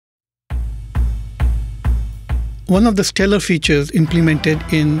One of the stellar features implemented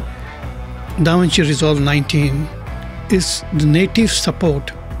in Davinci Resolve 19 is the native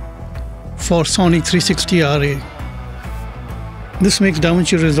support for Sony 360 RA. This makes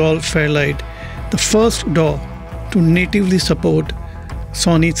Davinci Resolve Fairlight the first DAW to natively support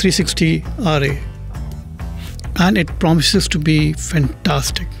Sony 360 RA, and it promises to be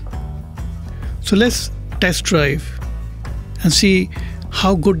fantastic. So let's test drive and see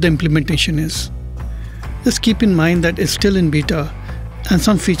how good the implementation is. Just keep in mind that it's still in beta and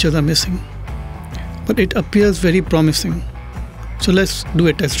some features are missing, but it appears very promising. So let's do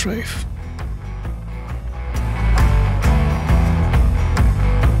a test drive.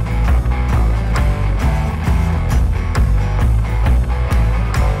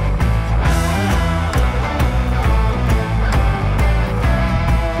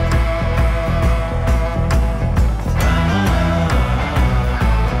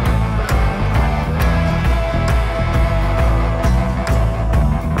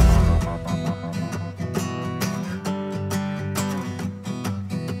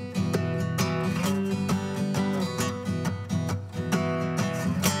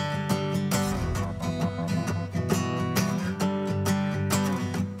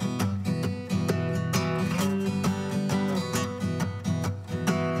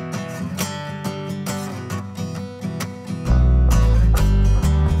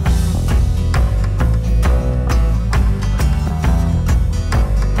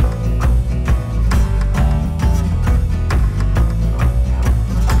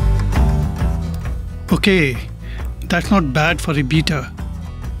 Okay, that's not bad for a beta.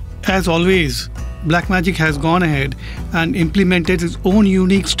 As always, Blackmagic has gone ahead and implemented its own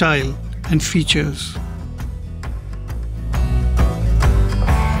unique style and features.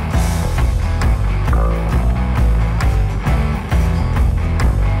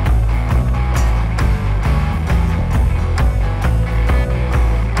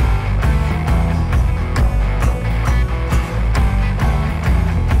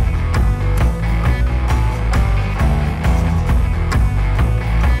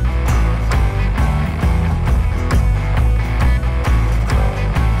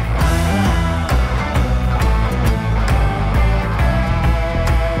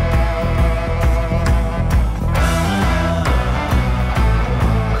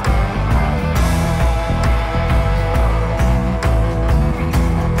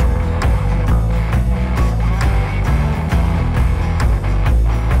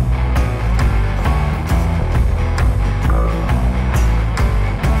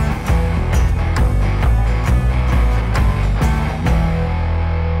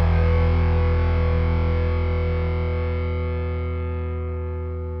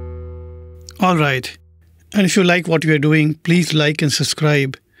 Alright, and if you like what we are doing, please like and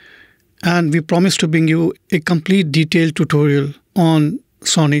subscribe. And we promise to bring you a complete detailed tutorial on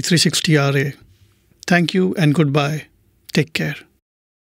Sony 360 RA. Thank you and goodbye. Take care.